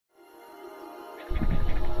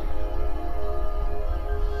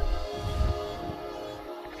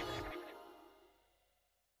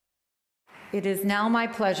It is now my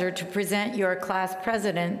pleasure to present your class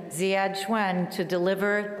president, Zeyad Schwen, to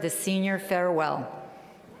deliver the senior farewell.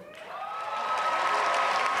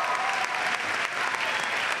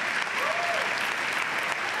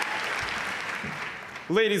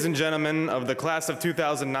 Ladies and gentlemen of the class of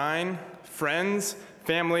 2009, friends,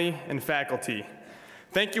 family, and faculty,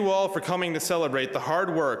 thank you all for coming to celebrate the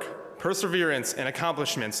hard work, perseverance, and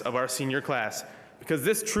accomplishments of our senior class, because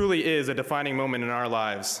this truly is a defining moment in our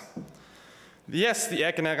lives. Yes, the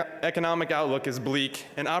economic outlook is bleak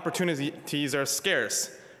and opportunities are scarce,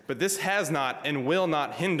 but this has not and will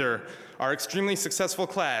not hinder our extremely successful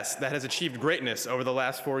class that has achieved greatness over the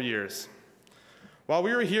last 4 years. While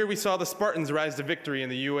we were here, we saw the Spartans rise to victory in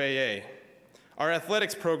the UAA. Our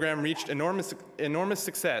athletics program reached enormous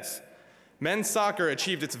success. Men's soccer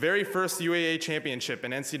achieved its very first UAA championship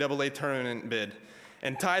and NCAA tournament bid,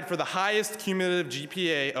 and tied for the highest cumulative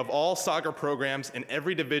GPA of all soccer programs in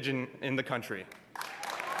every division in the country.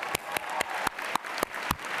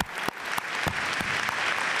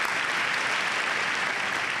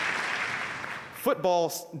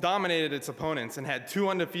 Football dominated its opponents and had 2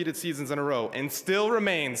 undefeated seasons in a row, and still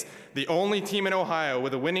remains the only team in Ohio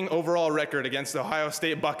with a winning overall record against the Ohio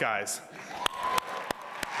State Buckeyes.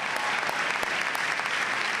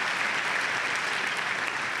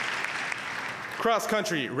 Cross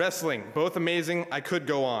country, wrestling, both amazing. I could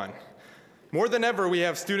go on. More than ever, we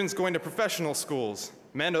have students going to professional schools,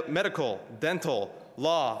 medical, dental,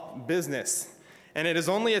 law, business. And it is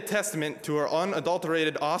only a testament to our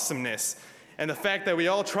unadulterated awesomeness and the fact that we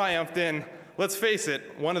all triumphed in, let's face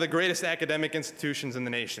it, one of the greatest academic institutions in the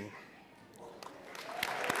nation.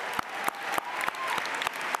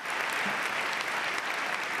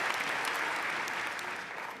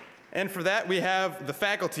 And for that, we have the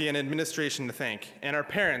faculty and administration to thank, and our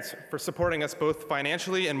parents for supporting us both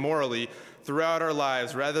financially and morally throughout our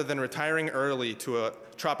lives rather than retiring early to a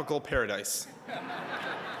tropical paradise.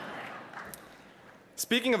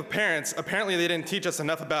 Speaking of parents, apparently they didn't teach us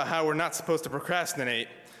enough about how we're not supposed to procrastinate.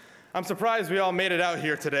 I'm surprised we all made it out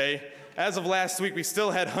here today. As of last week, we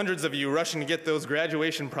still had hundreds of you rushing to get those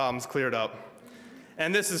graduation problems cleared up.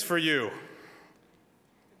 And this is for you.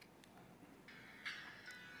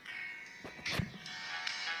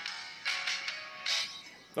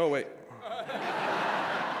 Oh, wait.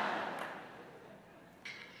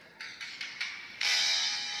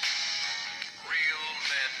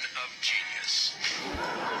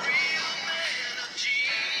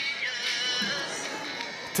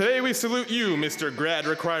 Today we salute you, Mr. Grad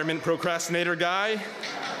Requirement Procrastinator Guy.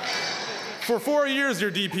 For 4 years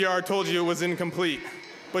your DPR told you it was incomplete,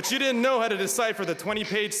 but you didn't know how to decipher the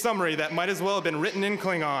 20-page summary that might as well have been written in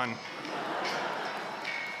Klingon.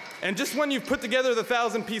 And just when you've put together the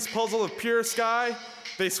 1,000-piece puzzle of pure sky,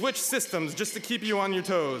 they switch systems just to keep you on your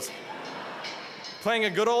toes. Playing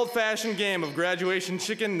a good old-fashioned game of graduation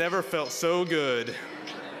chicken never felt so good.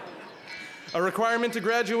 A requirement to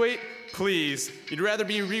graduate? Please, you'd rather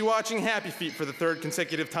be rewatching Happy Feet for the 3rd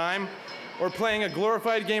consecutive time, or playing a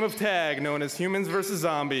glorified game of tag known as Humans vs.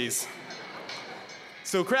 Zombies.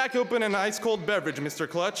 So crack open an ice-cold beverage, Mr.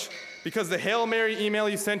 Clutch, because the Hail Mary email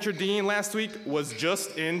you sent your dean last week was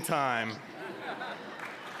just in time.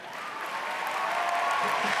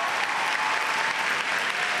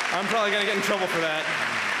 I'm probably gonna get in trouble for that.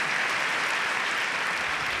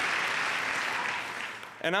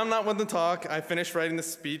 And I'm not one to talk. I finished writing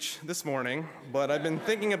this speech this morning, but I've been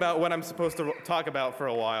thinking about what I'm supposed to talk about for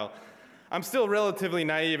a while. I'm still relatively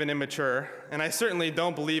naive and immature, and I certainly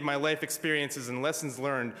don't believe my life experiences and lessons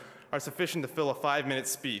learned are sufficient to fill a 5-minute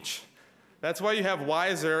speech. That's why you have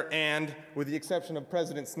wiser and, with the exception of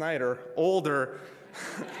President Snyder, older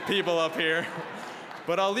people up here.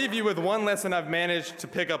 But I'll leave you with one lesson I've managed to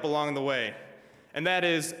pick up along the way, and that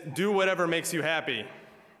is, do whatever makes you happy.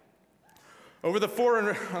 Over the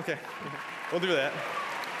okay, we'll do that.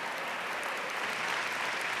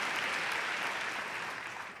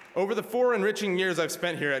 Over the 4 enriching years I've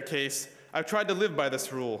spent here at Case, I've tried to live by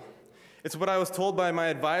this rule. It's what I was told by my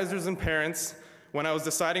advisors and parents when I was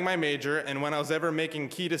deciding my major and when I was ever making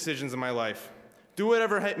key decisions in my life. Do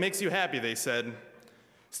whatever makes you happy, they said.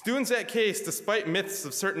 Students at Case, despite myths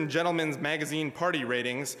of certain gentlemen's magazine party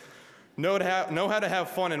ratings, know how to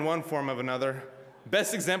have fun in one form or another,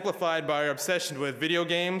 best exemplified by our obsession with video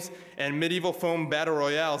games and medieval foam battle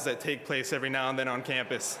royales that take place every now and then on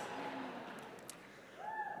campus.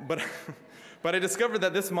 But I discovered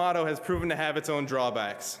that this motto has proven to have its own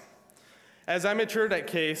drawbacks. As I matured at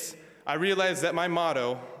Case, I realized that my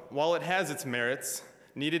motto, while it has its merits,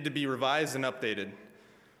 needed to be revised and updated.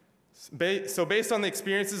 So based on the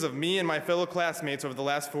experiences of me and my fellow classmates over the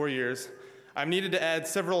last 4 years, I've needed to add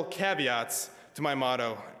several caveats to my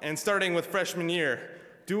motto, and starting with freshman year,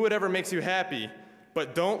 do whatever makes you happy,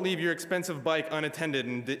 but don't leave your expensive bike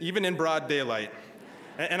unattended, even in broad daylight.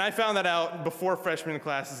 And I found that out before freshman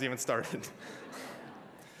classes even started.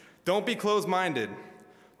 Don't be closed-minded.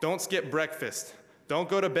 Don't skip breakfast. Don't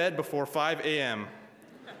go to bed before 5 a.m.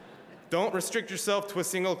 Don't restrict yourself to a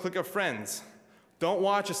single clique of friends. Don't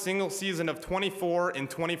watch a single season of 24 in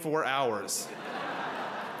 24 hours.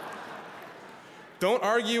 Don't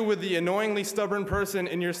argue with the annoyingly stubborn person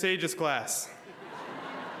in your SAGES class.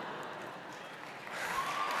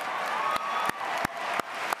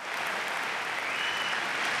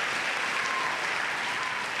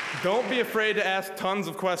 Don't be afraid to ask tons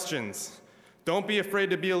of questions. Don't be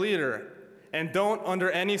afraid to be a leader. And don't,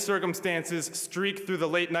 under any circumstances, streak through the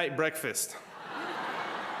late-night breakfast.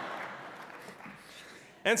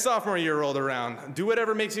 And sophomore year rolled around. Do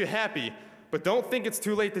whatever makes you happy, but don't think it's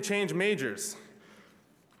too late to change majors.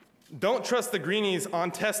 Don't trust the greenies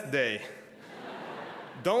on test day.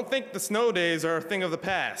 Don't think the snow days are a thing of the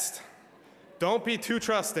past. Don't be too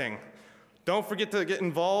trusting. Don't forget to get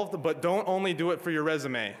involved, but don't only do it for your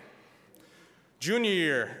resume. Junior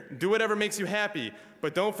year, do whatever makes you happy,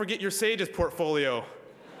 but don't forget your SAGES portfolio.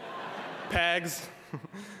 PAGs.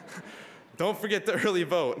 Don't forget the early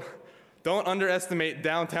vote. Don't underestimate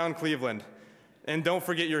downtown Cleveland. And don't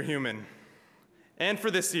forget you're human. And for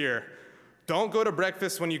this year, don't go to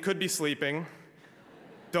breakfast when you could be sleeping.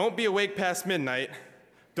 Don't be awake past midnight.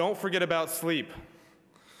 Don't forget about sleep.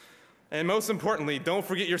 And most importantly, don't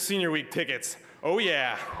forget your senior week tickets. Oh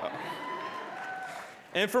yeah.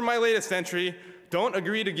 And for my latest entry, don't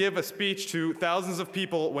agree to give a speech to thousands of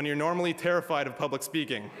people when you're normally terrified of public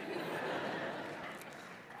speaking.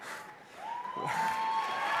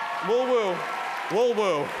 Woo woo, woo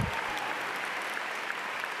woo.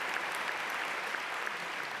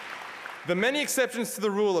 The many exceptions to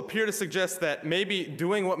the rule appear to suggest that maybe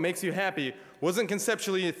doing what makes you happy wasn't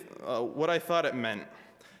conceptually what I thought it meant.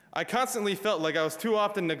 I constantly felt like I was too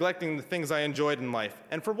often neglecting the things I enjoyed in life.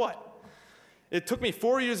 And for what? It took me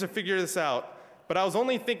 4 years to figure this out, but I was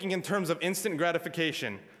only thinking in terms of instant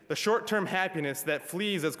gratification, the short-term happiness that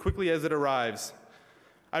flees as quickly as it arrives.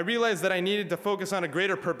 I realized that I needed to focus on a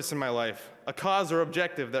greater purpose in my life, a cause or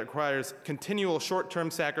objective that requires continual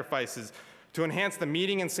short-term sacrifices to enhance the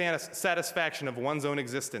meaning and satisfaction of one's own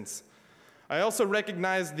existence. I also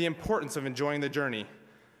recognized the importance of enjoying the journey.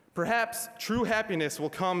 Perhaps true happiness will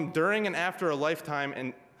come during and after a lifetime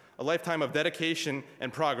of dedication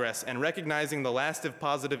and progress and recognizing the lasting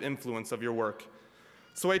positive influence of your work.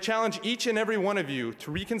 So I challenge each and every one of you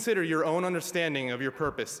to reconsider your own understanding of your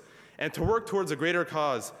purpose and to work towards a greater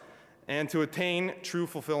cause and to attain true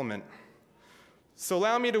fulfillment. So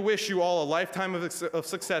allow me to wish you all a lifetime of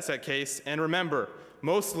success at CASE, and remember,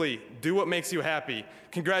 mostly, do what makes you happy.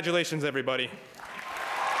 Congratulations, everybody.